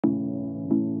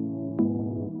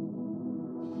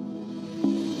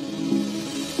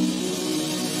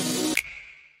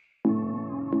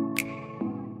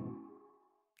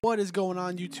What is going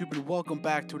on, YouTube, and welcome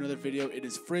back to another video. It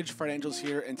is Fridge Financials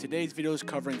here, and today's video is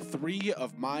covering 3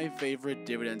 of my favorite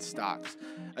dividend stocks.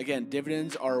 Again,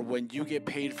 dividends are when you get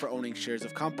paid for owning shares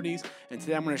of companies, and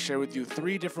today I'm going to share with you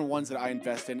 3 different ones that I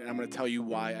invest in, and I'm going to tell you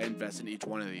why I invest in each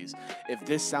one of these. If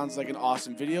this sounds like an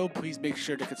awesome video, please make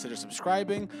sure to consider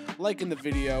subscribing, liking the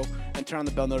video, and turn on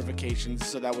the bell notifications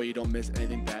so that way you don't miss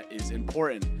anything that is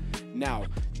important. Now,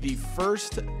 the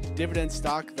first dividend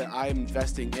stock that I'm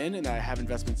investing in and that I have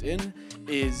investments in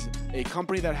is a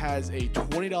company that has a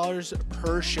 $20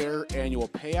 per share annual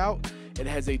payout. It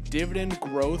has a dividend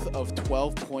growth of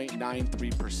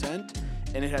 12.93%,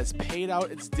 and it has paid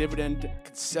out its dividend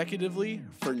consecutively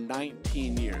for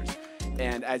 19 years.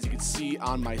 And as you can see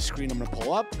on my screen, I'm going to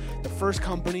pull up, the first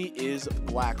company is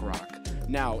BlackRock.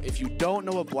 Now, if you don't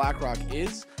know what BlackRock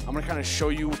is, I'm going to kind of show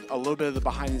you a little bit of the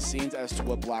behind the scenes as to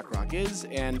what BlackRock is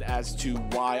and as to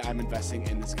why I'm investing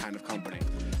in this kind of company.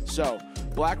 So,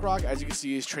 BlackRock, as you can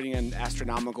see, is trading at an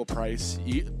astronomical price.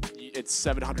 It's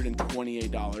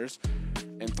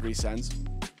 $728.03.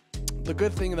 The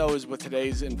good thing, though, is with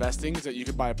today's investing is that you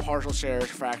can buy partial shares,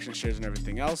 fraction shares, and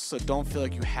everything else, so don't feel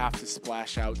like you have to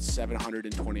splash out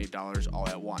 $728 all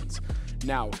at once.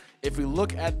 Now, if we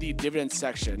look at the dividend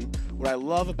section, what I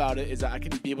love about it is that I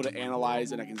can be able to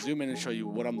analyze and I can zoom in and show you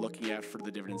what I'm looking at for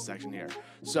the dividend section here.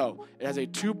 So, it has a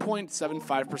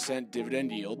 2.75%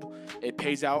 dividend yield. It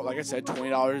pays out, like I said,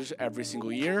 $20 every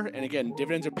single year, and again,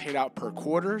 dividends are paid out per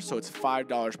quarter, so it's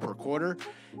 $5 per quarter.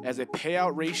 It has a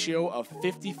payout ratio of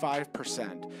 55%.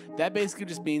 That basically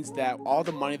just means that all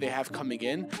the money they have coming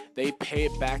in, they pay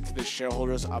it back to the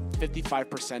shareholders. Up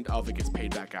 55% of it gets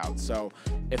paid back out. So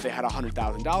if they had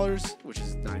 $100,000, which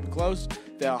is not even close,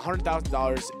 they have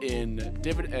 $100,000 in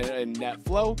dividend and net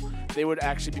flow, they would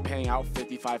actually be paying out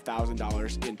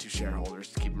 $55,000 into shareholders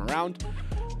to keep them around.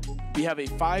 We have a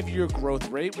 5-year growth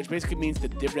rate, which basically means the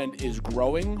dividend is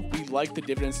growing. We like the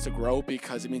dividends to grow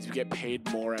because it means we get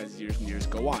paid more as years and years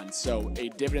go on. So a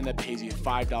dividend that pays you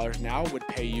 $5 now would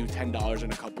pay you $10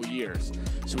 in a couple years.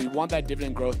 So we want that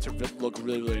dividend growth to look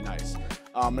really, really nice.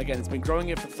 Again, it's been growing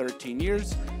it for 13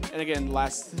 years. And again,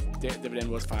 last dividend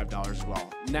was $5 as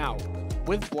well. Now,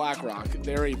 with BlackRock,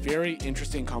 they're a very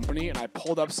interesting company, and I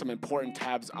pulled up some important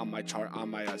tabs on my chart on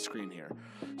my screen here.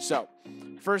 So,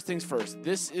 first things first,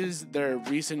 this is their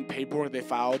recent paperwork they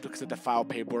filed, because they have to file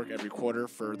paperwork every quarter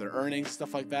for their earnings,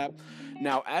 stuff like that.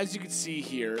 Now, as you can see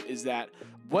here, is that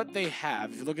what they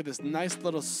have, if you look at this nice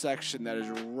little section that is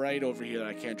right over here that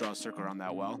I can't draw a circle around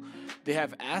that well, they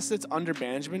have assets under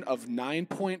management of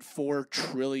 $9.4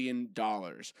 trillion.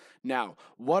 Now,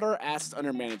 what are assets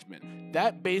under management?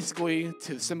 That basically,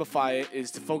 to simplify it,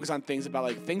 is to focus on things about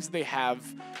like things that they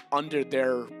have under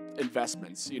their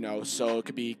investments, you know, so it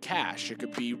could be cash, it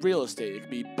could be real estate, it could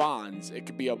be bonds, it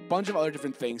could be a bunch of other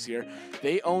different things here.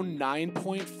 They own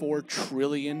 $9.4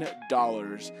 trillion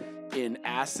in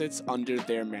assets under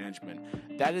their management.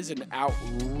 That is an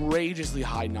outrageously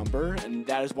high number, and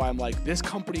that is why I'm like, this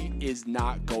company is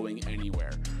not going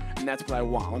anywhere. And that's what I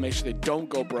want. I want to make sure they don't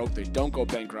go broke, they don't go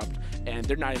bankrupt, and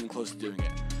they're not even close to doing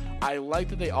it. I like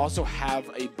that they also have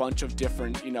a bunch of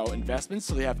different, investments.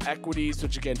 So they have equities,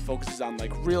 which again focuses on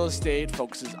like real estate,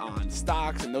 focuses on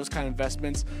stocks and those kind of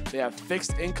investments. They have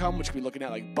fixed income, which we're looking at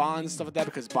like bonds, stuff like that,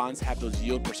 because bonds have those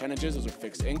yield percentages. Those are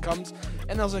fixed incomes.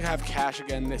 And they also have cash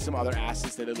again. There's some other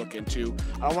assets that they look into.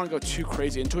 I don't want to go too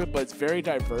crazy into it, but it's very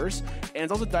diverse, and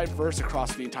it's also diverse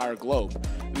across the entire globe.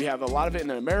 We have a lot of it in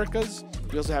the Americas.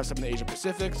 We also have some in the Asia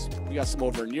Pacifics. We got some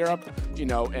over in Europe,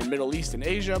 and Middle East and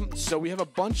Asia. So we have a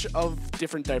bunch of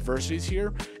different diversities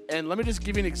here. And let me just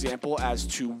give you an example as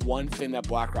to one thing that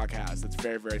BlackRock has that's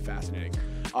very, very fascinating.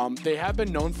 They have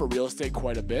been known for real estate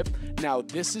quite a bit. Now,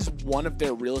 this is one of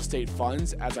their real estate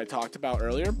funds, as I talked about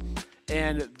earlier.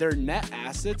 And their net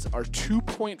assets are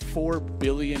 $2.4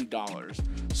 billion.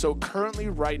 So currently,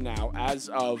 right now, as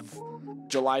of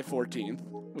July 14th,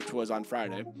 which was on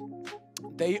Friday,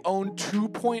 they own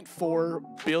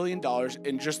 $2.4 billion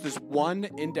in just this one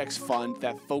index fund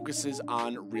that focuses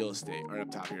on real estate. Right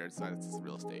up top here, it's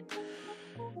real estate.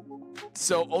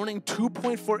 So owning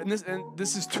 2.4, and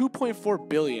this is 2.4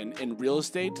 billion in real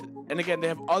estate. And again, they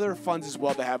have other funds as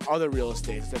well that have other real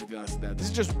estate, everything else like that. This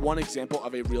is just one example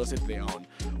of a real estate that they own,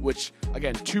 which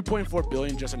again, 2.4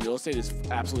 billion just in real estate is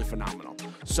absolutely phenomenal.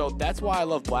 So that's why I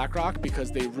love BlackRock,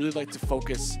 because they really like to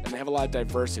focus, and they have a lot of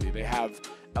diversity. They have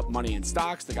money in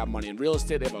stocks, they got money in real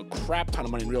estate, they have a crap ton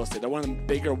of money in real estate. They're one of the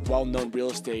bigger, well-known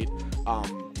real estate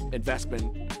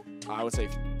investment, I would say,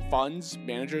 funds,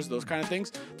 managers, those kind of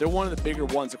things. They're one of the bigger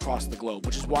ones across the globe,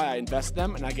 which is why I invest in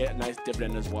them, and I get a nice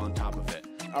dividend as well on top of it.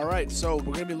 All right, so we're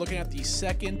going to be looking at the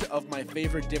second of my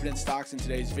favorite dividend stocks in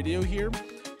today's video here.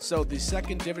 So the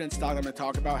second dividend stock I'm going to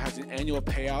talk about has an annual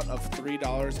payout of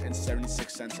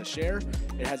 $3.76 a share.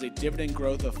 It has a dividend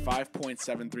growth of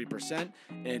 5.73%,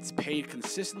 and it's paid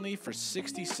consistently for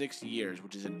 66 years,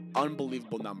 which is an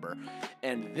unbelievable number.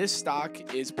 And this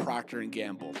stock is Procter &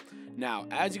 Gamble. Now,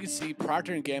 as you can see,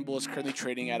 Procter & Gamble is currently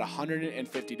trading at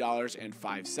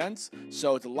 $150.05,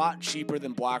 so it's a lot cheaper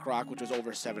than BlackRock, which was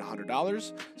over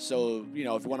 $700. So, if you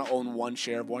want to own one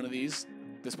share of one of these,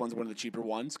 this one's one of the cheaper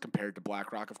ones compared to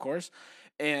BlackRock, of course.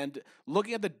 And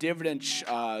looking at the dividend,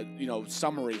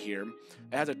 summary here,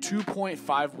 it has a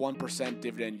 2.51%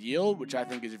 dividend yield, which I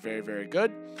think is very, very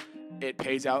good. It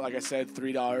pays out, like I said,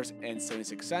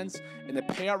 $3.76, and the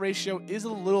payout ratio is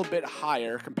a little bit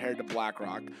higher compared to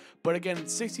BlackRock, but again,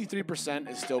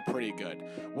 63% is still pretty good.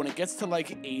 When it gets to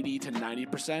like 80 to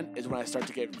 90% is when I start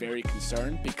to get very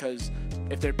concerned, because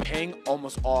if they're paying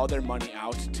almost all their money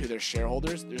out to their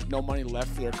shareholders, there's no money left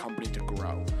for their company to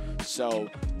grow. So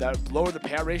that lower the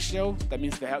payout ratio, that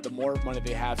means the more money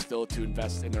they have still to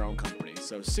invest in their own company.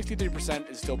 So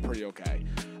 63% is still pretty okay.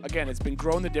 Again, it's been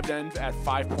growing the dividend at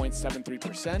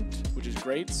 5.73%, which is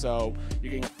great. So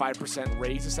you're getting a 5%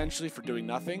 raise essentially for doing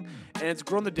nothing. And it's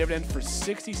grown the dividend for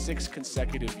 66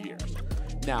 consecutive years.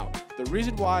 Now, the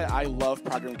reason why I love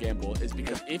Procter & Gamble is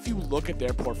because if you look at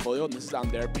their portfolio, and this is on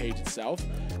their page itself,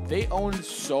 they own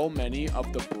so many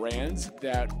of the brands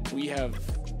that we have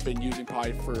been using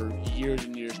probably for years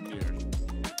and years and years.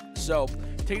 So,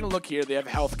 taking a look here, they have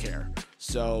healthcare.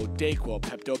 So, Dayquil,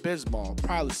 Pepto-Bismol,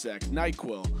 Prilosec,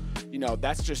 NyQuil.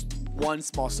 That's just one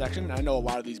small section. I know a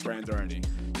lot of these brands already.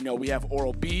 We have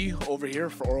Oral-B over here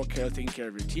for oral care, taking care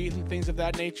of your teeth and things of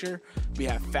that nature. We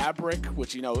have Fabric,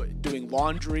 which, doing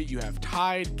laundry. You have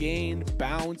Tide, Gain,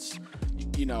 Bounce,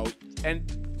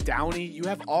 and Downy. You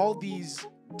have all these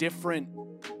different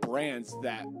brands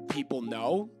that people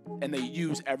know and they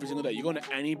use every single day. You go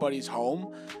into anybody's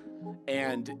home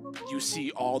and you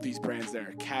see all these brands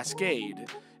there. Cascade,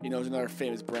 is another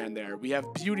famous brand there. We have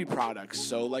beauty products,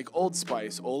 so like Old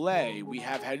Spice, Olay. We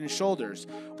have Head & Shoulders.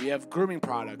 We have grooming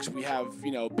products. We have,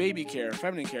 baby care,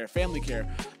 feminine care, family care.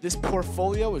 This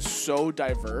portfolio is so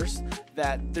diverse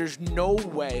that there's no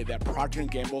way that Procter &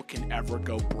 Gamble can ever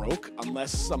go broke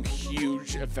unless some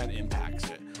huge event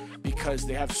impacts it, because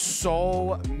they have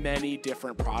so many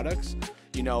different products.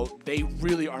 They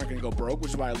really aren't going to go broke,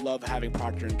 which is why I love having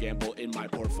Procter & Gamble in my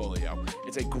portfolio.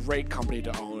 It's a great company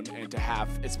to own and to have,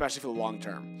 especially for the long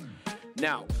term.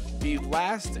 Now, the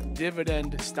last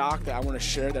dividend stock that I want to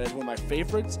share that is one of my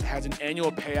favorites has an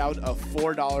annual payout of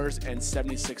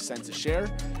 $4.76 a share.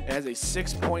 It has a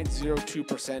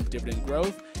 6.02% dividend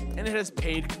growth, and it has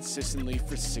paid consistently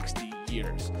for 60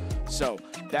 years. So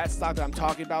that stock that I'm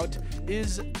talking about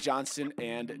is Johnson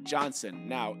 & Johnson.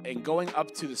 Now, and going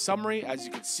up to the summary, as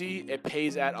you can see, it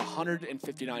pays at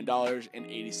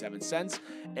 $159.87,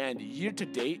 and year to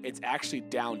date, it's actually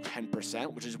down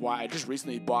 10%, which is why I just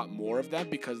recently bought more of them,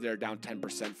 because they're down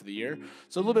 10% for the year.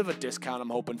 So a little bit of a discount I'm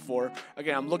hoping for.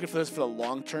 Again, I'm looking for this for the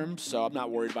long term, so I'm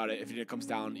not worried about it if it comes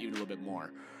down even a little bit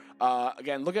more.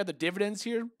 Again, look at the dividends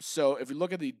here. So if you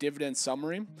look at the dividend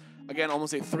summary, again,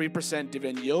 almost a 3%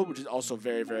 dividend yield, which is also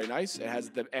very, very nice. It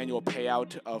has the annual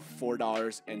payout of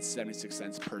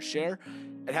 $4.76 per share.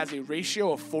 It has a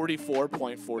ratio of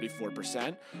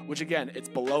 44.44%, which again, it's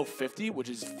below 50, which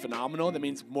is phenomenal. That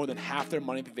means more than half their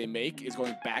money that they make is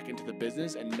going back into the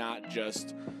business and not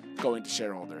just going to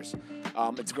shareholders.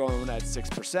 It's growing at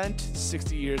 6%,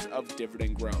 60 years of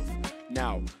dividend growth.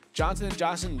 Now, Johnson &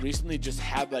 Johnson recently just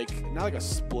had not like a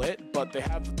split, but they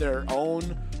have their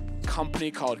own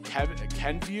company called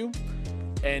Kenvue,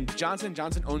 and Johnson &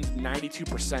 Johnson owns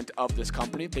 92% of this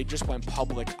company. They just went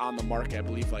public on the market, I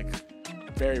believe,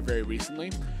 very, very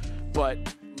recently. But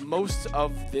most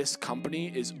of this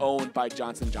company is owned by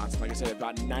Johnson & Johnson. Like I said,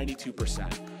 about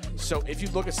 92%. So if you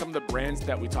look at some of the brands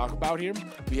that we talk about here,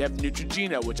 we have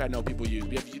Neutrogena, which I know people use.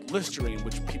 We have Listerine,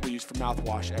 which people use for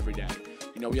mouthwash every day.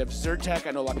 We have Zyrtec.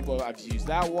 I know a lot of people have used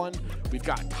that one. We've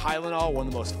got Tylenol, one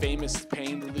of the most famous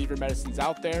pain reliever medicines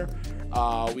out there.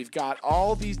 We've got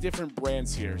all these different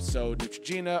brands here. So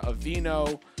Neutrogena,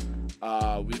 Aveeno,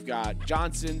 we've got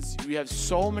Johnson's. We have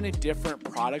so many different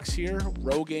products here.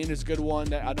 Rogaine is a good one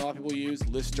that I know a lot of people use.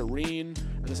 Listerine,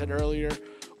 as I said earlier.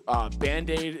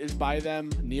 Band-Aid is by them,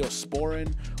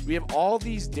 Neosporin. We have all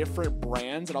these different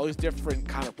brands and all these different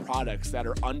kind of products that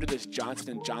are under this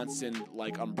Johnson & Johnson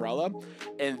umbrella,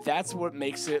 and that's what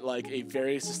makes it a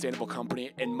very sustainable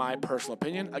company in my personal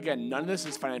opinion. Again, none of this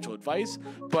is financial advice,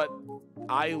 but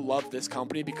I love this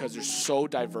company because they're so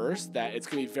diverse that it's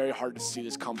going to be very hard to see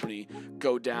this company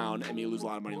go down and me lose a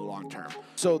lot of money in the long term.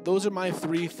 So those are my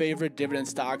 3 favorite dividend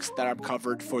stocks that I've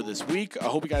covered for this week. I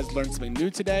hope you guys learned something new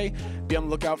today. Be on the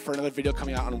lookout for another video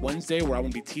coming out on Wednesday where I'm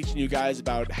going to be teaching you guys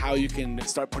about how you can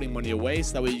start putting money away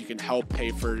so that way you can help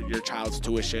pay for your child's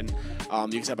tuition. You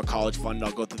can set up a college fund.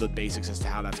 I'll go through the basics as to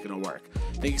how that's going to work.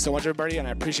 Thank you so much, everybody, and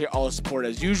I appreciate all the support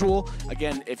as usual.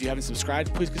 Again, if you haven't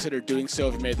subscribed, please consider doing so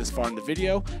if you made it this far in the video.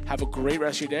 Have a great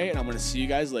rest of your day, and I'm going to see you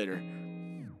guys later.